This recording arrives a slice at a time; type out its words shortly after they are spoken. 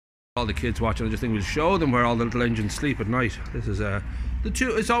all the kids watching, I just think we'll show them where all the little engines sleep at night. This is the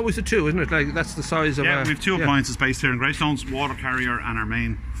two. It's always the two, isn't it? Like that's the size of. Yeah, we have two appliances based here in Greystones: water carrier and our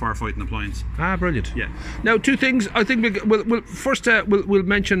main firefighting appliance. Ah, brilliant. Yeah. Now, two things. I think we'll first we'll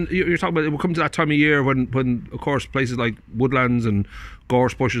mention. You're talking about it will come to that time of year when of course places like woodlands and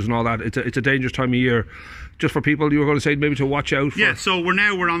gorse bushes and all that. It's a dangerous time of year. Just for people, you were going to say maybe to watch out for. Yeah. So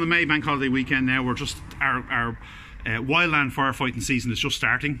we're on the May Bank Holiday weekend now. We're just our wildland firefighting season is just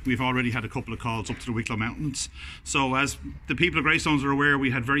starting. We've already had a couple of calls up to the Wicklow Mountains. So as the people of Greystones are aware, we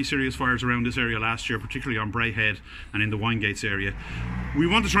had very serious fires around this area last year, particularly on Brayhead and in the Winegates area. We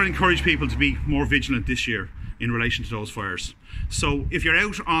want to try and encourage people to be more vigilant this year in relation to those fires. So if you're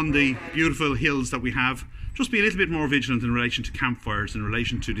out on the beautiful hills that we have, just be a little bit more vigilant in relation to campfires, in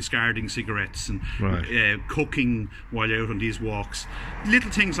relation to discarding cigarettes and cooking while you're out on these walks,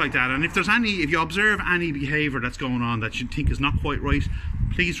 little things like that. And if you observe any behaviour that's going on that you think is not quite right,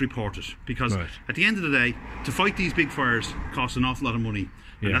 please report it, because at the end of the day, to fight these big fires costs an awful lot of money,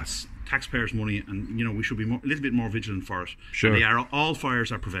 and that's taxpayers' money, and we should be a little bit more vigilant for it. Sure. And all fires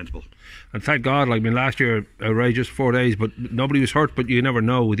are preventable. And thank God, like, I mean, last year, outrageous 4 days, but nobody was hurt. But you never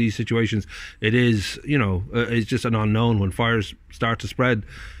know with these situations. It is, it's just an unknown when fires start to spread.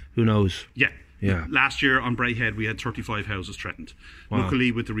 Who knows? Yeah. Last year on Brayhead, we had 35 houses threatened. Wow.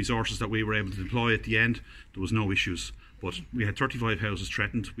 Luckily, with the resources that we were able to deploy at the end, there was no issues. But we had 35 houses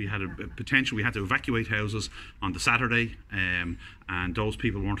threatened. We had a potential. We had to evacuate houses on the Saturday, and those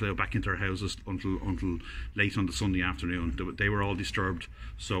people weren't allowed back into their houses until late on the Sunday afternoon. They were all disturbed.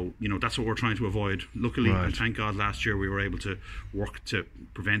 So that's what we're trying to avoid. Luckily, and thank God, last year we were able to work to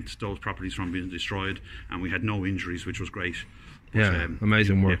prevent those properties from being destroyed, and we had no injuries, which was great. Yeah,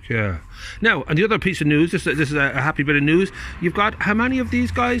 amazing work. Yeah. Now, and the other piece of news. This is a happy bit of news. You've got how many of these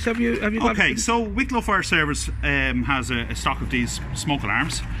guys have you got? Okay, so Wicklow Fire Service has a stock of these smoke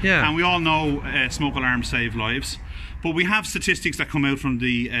alarms. Yeah. And we all know smoke alarms save lives. But we have statistics that come out from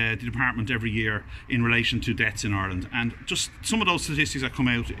the department every year in relation to deaths in Ireland, and just some of those statistics that come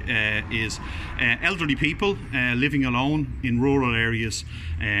out is elderly people living alone in rural areas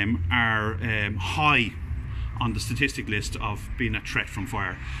are high on the statistic list of being a threat from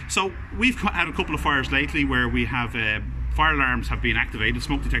fire. So we've had a couple of fires lately where we have fire alarms have been activated,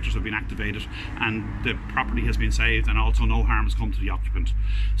 smoke detectors have been activated, and the property has been saved, and also no harm has come to the occupant.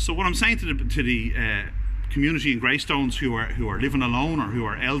 So what I'm saying to the community in Greystones who are living alone or who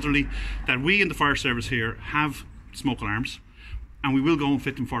are elderly, that we in the fire service here have smoke alarms, and we will go and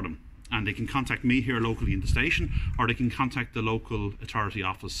fit them for them. And they can contact me here locally in the station, or they can contact the local authority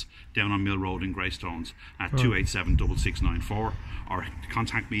office down on Mill Road in Greystones at 287 6694, or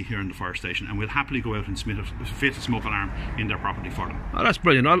contact me here in the fire station, and we'll happily go out and fit a smoke alarm in their property for them. Oh, that's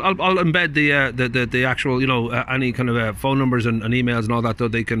brilliant. I'll embed the actual any kind of phone numbers and emails and all that, though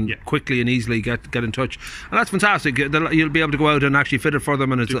they can quickly and easily get in touch, and that's fantastic. You'll be able to go out and actually fit it for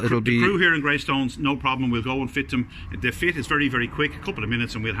them, and it'll be the crew here in Greystones, no problem. We'll go and fit them. The fit is very, very quick, a couple of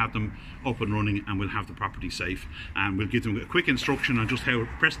minutes, and we'll have them up and running, and we'll have the property safe, and we'll give them a quick instruction on just how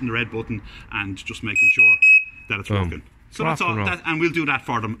pressing the red button and just making sure that it's working. So that's all, and we'll do that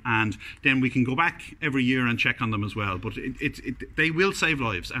for them, and then we can go back every year and check on them as well. But they will save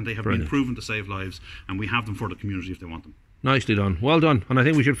lives, and they have been proven to save lives, and we have them for the community if they want them. Nicely done, well done. And I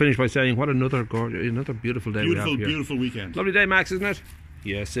think we should finish by saying what another beautiful day we have here. Beautiful weekend. Lovely day, Max, isn't it?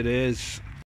 Yes, it is.